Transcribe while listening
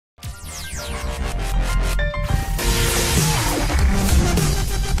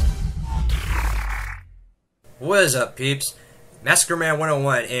What is up, peeps?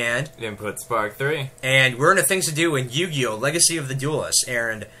 MassacreMan101 and InputSpark3. And we're into things to do in Yu-Gi-Oh! Legacy of the Duelist,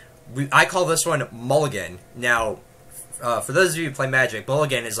 and I call this one Mulligan. Now, for those of you who play Magic,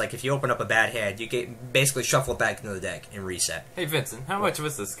 Mulligan is like if you open up a bad hand, you get basically shuffle it back into the deck and reset. Hey Vincent, how much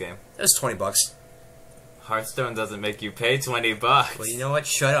was this game? It was $20. Hearthstone doesn't make you pay $20. Well, you know what?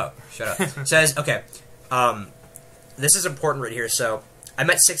 Shut up. Shut up. Says, okay, this is important right here. So, I'm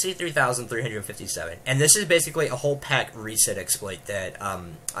at 63,357, and this is basically a whole pack reset exploit that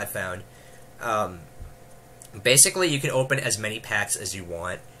I found. Basically, you can open as many packs as you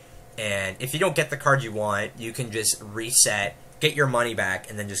want, and if you don't get the card you want, you can just reset, get your money back,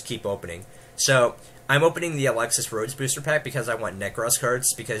 and then just keep opening. So, I'm opening the Alexis Rhodes booster pack because I want Necros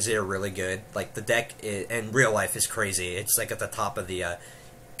cards, because they're really good. Like, the deck in real life is crazy. It's like at the top of the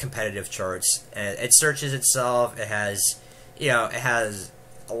competitive charts, and it searches itself. It has, you know, it has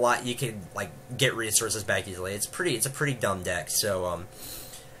a lot. You can like get resources back easily. It's a pretty dumb deck. So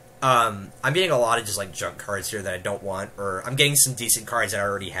I'm getting a lot of just like junk cards here that I don't want, or I'm getting some decent cards that I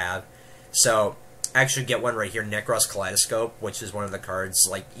already have. So I actually get one right here, Necros Kaleidoscope, which is one of the cards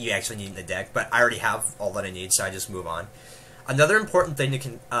like you actually need in the deck. But I already have all that I need, so I just move on. Another important thing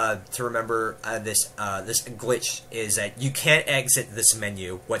to remember this glitch is that you can't exit this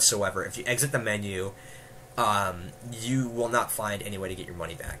menu whatsoever. If you exit the menu, you will not find any way to get your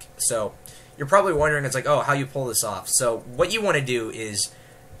money back. So you're probably wondering, it's like, oh, how you pull this off? So what you want to do is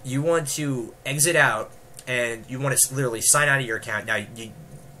you want to exit out, and you want to literally sign out of your account. Now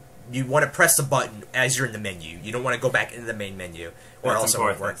you want to press the button as you're in the menu. You don't want to go back into the main menu, or else it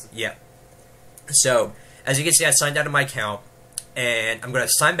won't work. Yeah. So as you can see, I signed out of my account, and I'm going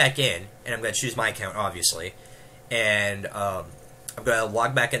to sign back in, and I'm going to choose my account, obviously, and I'm going to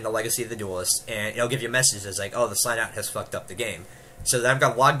log back into Legacy of the Duelist, and it'll give you a message that's like, oh, the sign out has fucked up the game. So then I'm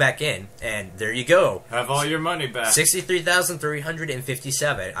going to log back in, and there you go. Have all your money back.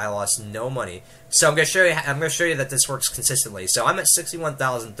 63,357. I lost no money. So I'm going to show you that this works consistently. So I'm at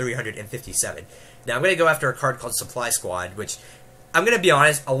 61,357. Now I'm going to go after a card called Supply Squad, which I'm going to be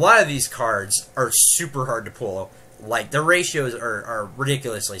honest, a lot of these cards are super hard to pull. Like, the ratios are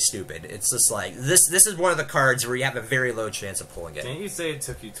ridiculously stupid. It's just like, this is one of the cards where you have a very low chance of pulling it. Didn't you say it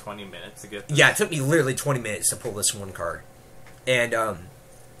took you 20 minutes to get this? Yeah, it took me literally 20 minutes to pull this one card. And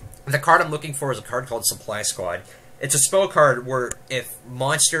the card I'm looking for is a card called Supply Squad. It's a spell card where if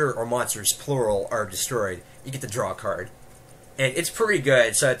monster or monsters, plural, are destroyed, you get to draw a card. And it's pretty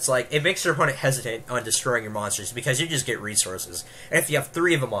good, so it's like, it makes your opponent hesitant on destroying your monsters because you just get resources. And if you have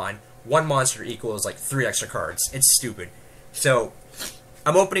 3 of them on, one monster equals like 3 extra cards. It's stupid. So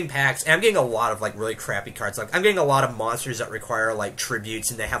I'm opening packs, and I'm getting a lot of like really crappy cards. Like, I'm getting a lot of monsters that require like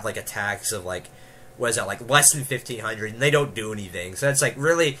tributes, and they have like attacks of like, what is that, like less than 1,500, and they don't do anything. So it's like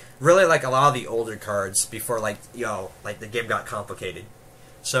really like a lot of the older cards before like, you know, like the game got complicated.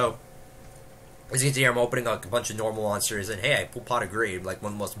 So as you can see, I'm opening like a bunch of normal monsters, and hey, I pull Pot of Greed, like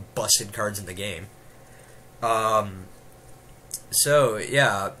one of the most busted cards in the game. So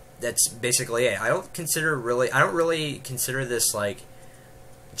yeah, that's basically it. I don't really consider this like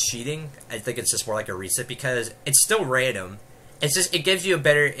cheating. I think it's just more like a reset because it's still random. It's just, it gives you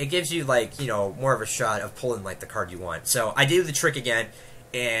like, you know, more of a shot of pulling like the card you want. So I do the trick again,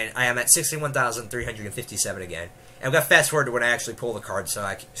 and I am at 61,357 again. And I'm gonna fast forward to when I actually pull the card, so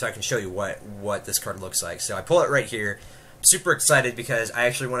I can show you what this card looks like. So I pull it right here. I'm super excited because I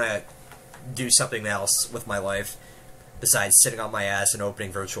actually want to do something else with my life besides sitting on my ass and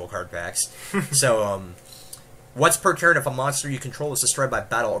opening virtual card packs. So, once per turn, if a monster you control is destroyed by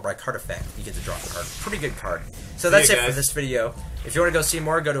battle or by card effect, you get to draw a card. Pretty good card. So that's it for this video. If you want to go see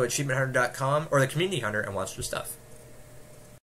more, go to achievementhunter.com or the Community Hunter and watch their stuff.